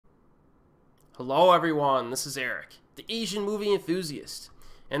Hello everyone, this is Erik, the Asian movie enthusiast,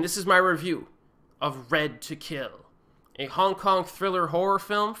 and this is my review of Red to Kill, a Hong Kong thriller horror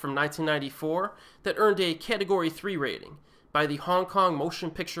film from 1994 that earned a Category 3 rating by the Hong Kong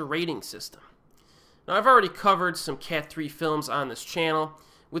Motion Picture Rating System. Now, I've already covered some Cat 3 films on this channel,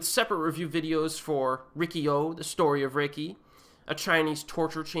 with separate review videos for Ricky-O, The Story of Ricky, A Chinese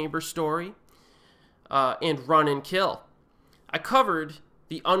Torture Chamber Story, and Run and Kill. I covered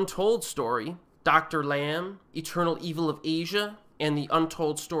The Untold Story, Dr. Lamb, Eternal Evil of Asia, and The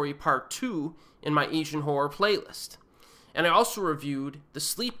Untold Story Part 2 in my Asian horror playlist. And I also reviewed The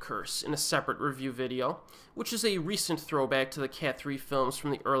Sleep Curse in a separate review video, which is a recent throwback to the Cat 3 films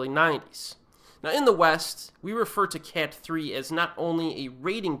from the early 90s. Now, in the West, we refer to Cat 3 as not only a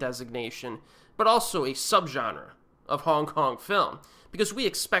rating designation, but also a subgenre of Hong Kong film, because we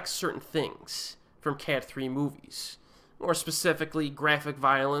expect certain things from Cat 3 movies, more specifically graphic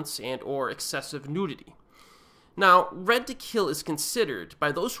violence and or excessive nudity. Now, Red to Kill is considered,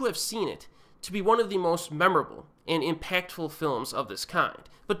 by those who have seen it, to be one of the most memorable and impactful films of this kind.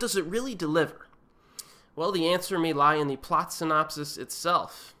 But does it really deliver? Well, the answer may lie in the plot synopsis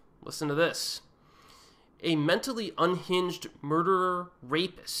itself. Listen to this. A mentally unhinged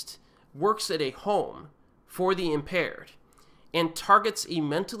murderer-rapist works at a home for the impaired and targets a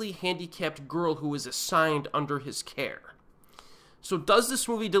mentally handicapped girl who is assigned under his care. So does this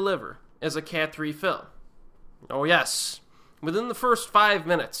movie deliver as a Cat 3 film? Oh yes. Within the first 5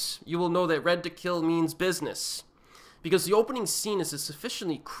 minutes, you will know that Red to Kill means business, because the opening scene is a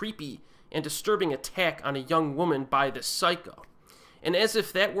sufficiently creepy and disturbing attack on a young woman by this psycho. And as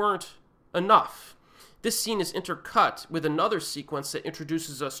if that weren't enough, this scene is intercut with another sequence that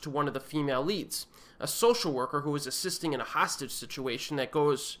introduces us to one of the female leads, a social worker who is assisting in a hostage situation that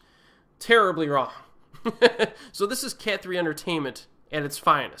goes terribly wrong. So this is Cat 3 entertainment at its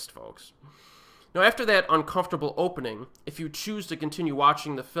finest, folks. Now, after that uncomfortable opening, if you choose to continue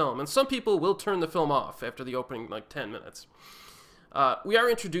watching the film, and some people will turn the film off after the opening, like 10 minutes, we are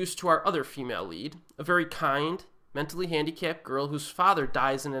introduced to our other female lead, a very kind, mentally handicapped girl whose father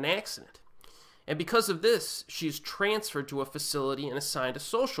dies in an accident. And because of this, she is transferred to a facility and assigned a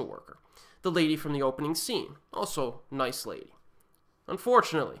social worker, the lady from the opening scene, also nice lady.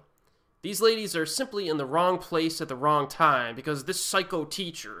 Unfortunately, these ladies are simply in the wrong place at the wrong time because this psycho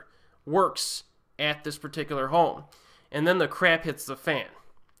teacher works at this particular home, and then the crap hits the fan.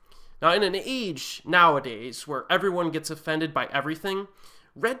 Now, in an age nowadays where everyone gets offended by everything,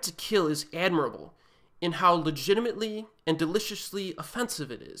 Red to Kill is admirable in how legitimately and deliciously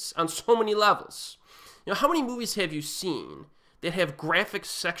offensive it is on so many levels. You know, how many movies have you seen that have graphic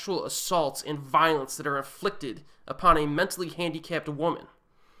sexual assaults and violence that are inflicted upon a mentally handicapped woman?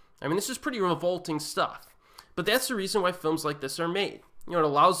 I mean, this is pretty revolting stuff. But that's the reason why films like this are made. You know, it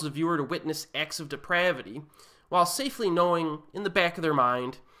allows the viewer to witness acts of depravity while safely knowing in the back of their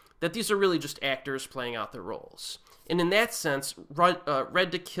mind that these are really just actors playing out their roles. And in that sense,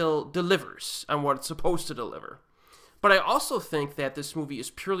 Red to Kill delivers on what it's supposed to deliver. But I also think that this movie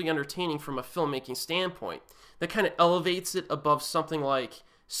is purely entertaining from a filmmaking standpoint that kind of elevates it above something like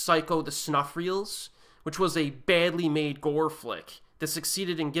Psycho the Snuff Reels, which was a badly made gore flick that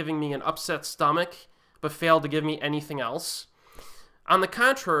succeeded in giving me an upset stomach but failed to give me anything else. On the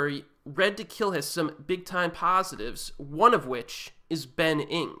contrary, Red to Kill has some big-time positives, one of which is Ben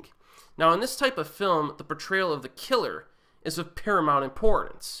Ng. Now, in this type of film, the portrayal of the killer is of paramount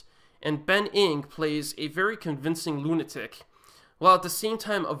importance, and Ben Ng plays a very convincing lunatic, while at the same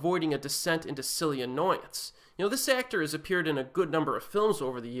time avoiding a descent into silly annoyance. You know, this actor has appeared in a good number of films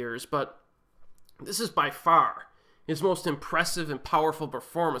over the years, but this is by far his most impressive and powerful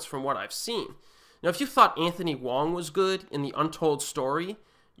performance from what I've seen. Now, if you thought Anthony Wong was good in The Untold Story,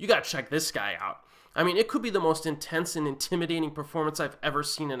 you gotta check this guy out. I mean, it could be the most intense and intimidating performance I've ever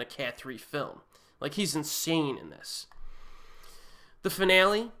seen in a Cat 3 film. Like, he's insane in this. The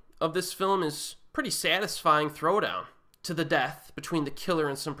finale of this film is pretty satisfying throwdown to the death between the killer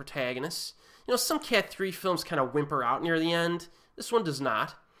and some protagonists. You know, some Cat 3 films kind of whimper out near the end. This one does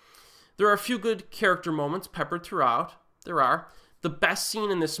not. There are a few good character moments peppered throughout. There are. The best scene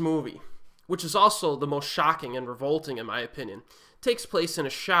in this movie, which is also the most shocking and revolting in my opinion, takes place in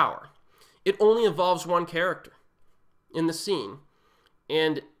a shower. It only involves one character in the scene,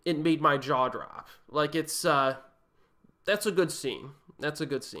 and it made my jaw drop. Like, that's a good scene. That's a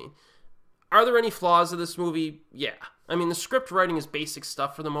good scene. Are there any flaws of this movie? Yeah. I mean, the script writing is basic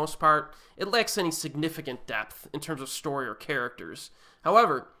stuff for the most part. It lacks any significant depth in terms of story or characters.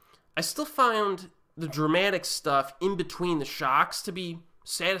 However, I still found the dramatic stuff in between the shocks to be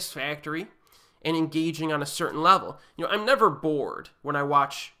satisfactory, and engaging on a certain level. You know, I'm never bored when I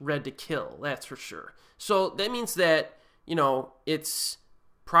watch Red to Kill, that's for sure. So that means that, you know, it's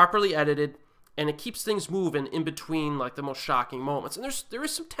properly edited and it keeps things moving in between like the most shocking moments. And there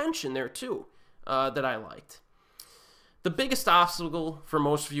is some tension there too that I liked. The biggest obstacle for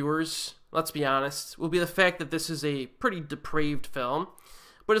most viewers, let's be honest, will be the fact that this is a pretty depraved film,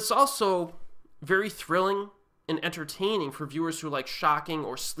 but it's also very thrilling and entertaining for viewers who like shocking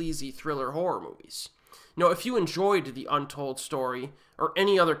or sleazy thriller horror movies. You know, if you enjoyed The Untold Story or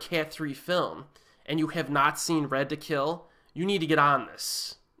any other Cat 3 film and you have not seen Red to Kill, you need to get on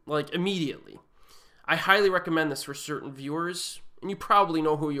this, like immediately. I highly recommend this for certain viewers, and you probably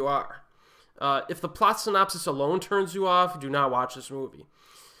know who you are. If the plot synopsis alone turns you off, do not watch this movie.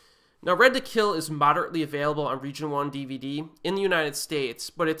 Now, Red to Kill is moderately available on Region 1 DVD in the United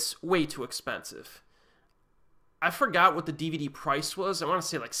States, but it's way too expensive. I forgot what the DVD price was. I want to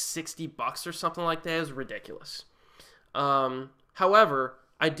say like $60 or something like that. It was ridiculous. However,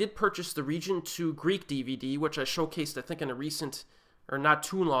 I did purchase the Region 2 Greek DVD, which I showcased, I think, in a recent, or not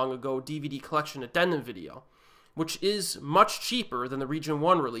too long ago, DVD collection addendum video, which is much cheaper than the Region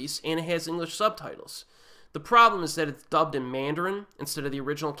 1 release, and it has English subtitles. The problem is that it's dubbed in Mandarin instead of the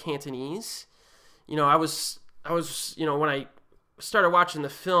original Cantonese. You know, I was you know, when I started watching the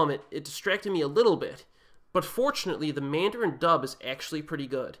film, it distracted me a little bit. But fortunately, the Mandarin dub is actually pretty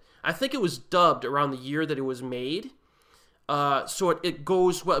good. I think it was dubbed around the year that it was made, so it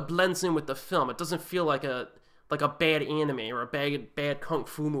blends in with the film. It doesn't feel like a bad anime or a bad kung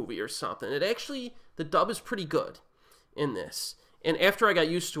fu movie or something. The dub is pretty good in this. And after I got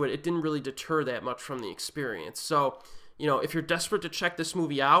used to it, it didn't really deter that much from the experience. So, you know, if you're desperate to check this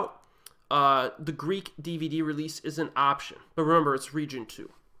movie out, the Greek DVD release is an option. But remember, it's Region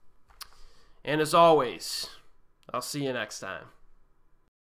 2. And as always, I'll see you next time.